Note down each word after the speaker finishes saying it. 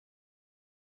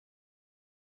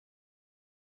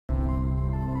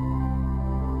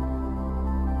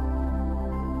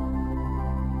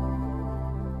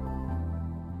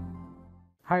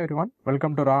Hi everyone,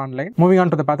 welcome to RAAONLINE. Moving on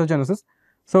to the pathogenesis.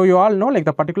 So you all know like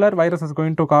the particular virus is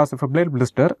going to cause a febrile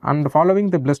blister, and following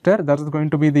the blister there is going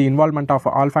to be the involvement of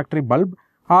olfactory bulb,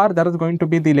 or there is going to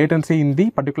be the latency in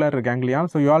the particular ganglion.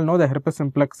 So you all know the herpes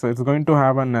simplex is going to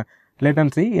have an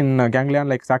latency in ganglion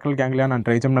like sacral ganglion and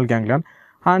trigeminal ganglion,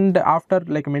 and after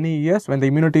like many years when the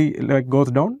immunity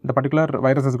goes down, the particular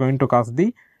virus is going to cause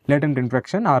the latent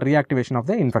infection or reactivation of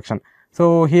the infection.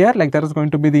 So here like there is going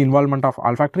to be the involvement of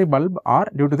olfactory bulb or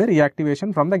due to the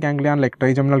reactivation from the ganglion like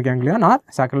trigeminal ganglion or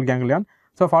sacral ganglion.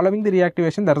 So following the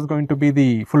reactivation there is going to be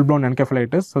the full-blown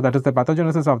encephalitis. So that is the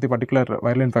pathogenesis of the particular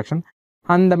viral infection,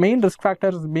 and the main risk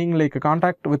factors being like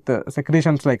contact with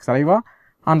secretions like saliva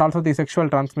and also the sexual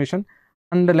transmission,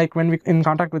 and like when we in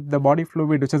contact with the body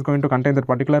fluid which is going to contain that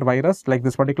particular virus, like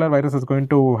this particular virus is going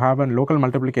to have a local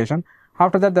multiplication.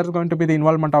 After that there is going to be the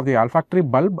involvement of the olfactory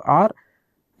bulb, or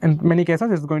in many cases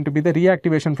it's going to be the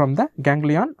reactivation from the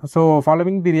ganglion. So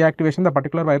following the reactivation the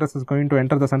particular virus is going to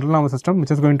enter the central nervous system,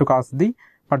 which is going to cause the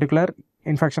particular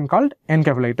infection called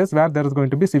encephalitis, where there is going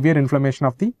to be severe inflammation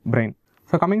of the brain.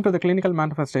 So coming to the clinical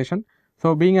manifestation,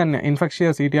 so being an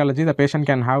infectious etiology, the patient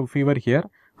can have fever here,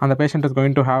 and the patient is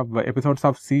going to have episodes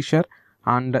of seizure,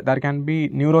 and there can be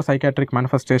neuropsychiatric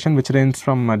manifestation which ranges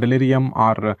from delirium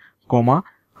or coma,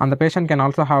 and the patient can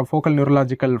also have focal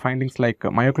neurological findings like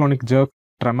myoclonic jerk,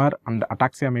 tremor, and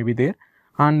ataxia may be there,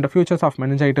 and the features of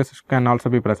meningitis can also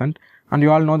be present. And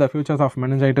you all know the features of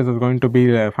meningitis is going to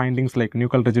be findings like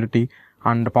nuchal rigidity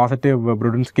and positive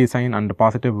Brudinsky sign and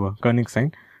positive Koenig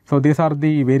sign. So these are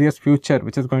the various feature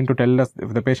which is going to tell us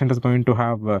if the patient is going to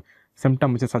have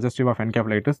symptom which is suggestive of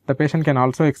encephalitis. The patient can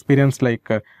also experience like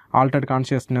altered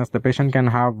consciousness, the patient can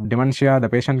have dementia, the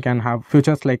patient can have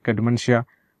features like dementia,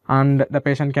 and the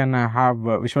patient can have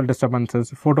visual disturbances,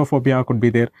 photophobia could be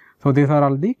there. So these are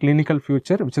all the clinical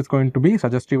feature which is going to be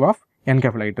suggestive of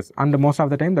encephalitis, and most of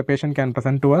the time the patient can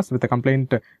present to us with a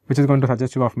complaint which is going to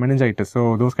suggestive of meningitis.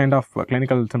 So those kind of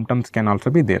clinical symptoms can also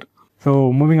be there.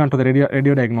 So moving on to the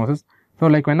radio diagnosis. So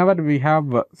like whenever we have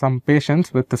some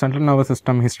patients with the central nervous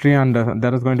system history, and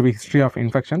there is going to be history of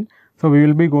infection, so we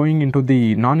will be going into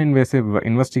the non-invasive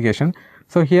investigation.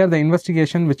 So here the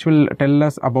investigation which will tell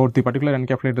us about the particular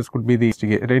encephalitis could be the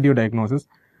radio diagnosis.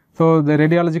 So the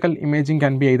radiological imaging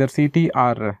can be either CT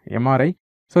or MRI.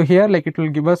 So here like it will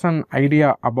give us an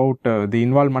idea about the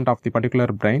involvement of the particular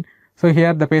brain. So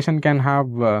here the patient can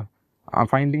have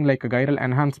finding like a gyral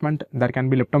enhancement, there can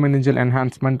be leptomeningeal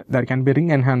enhancement, there can be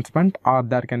ring enhancement, or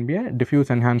there can be a diffuse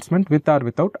enhancement with or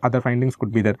without other findings could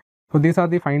be there. So these are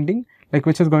the finding like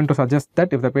which is going to suggest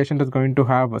that if the patient is going to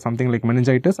have something like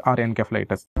meningitis or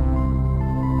encephalitis.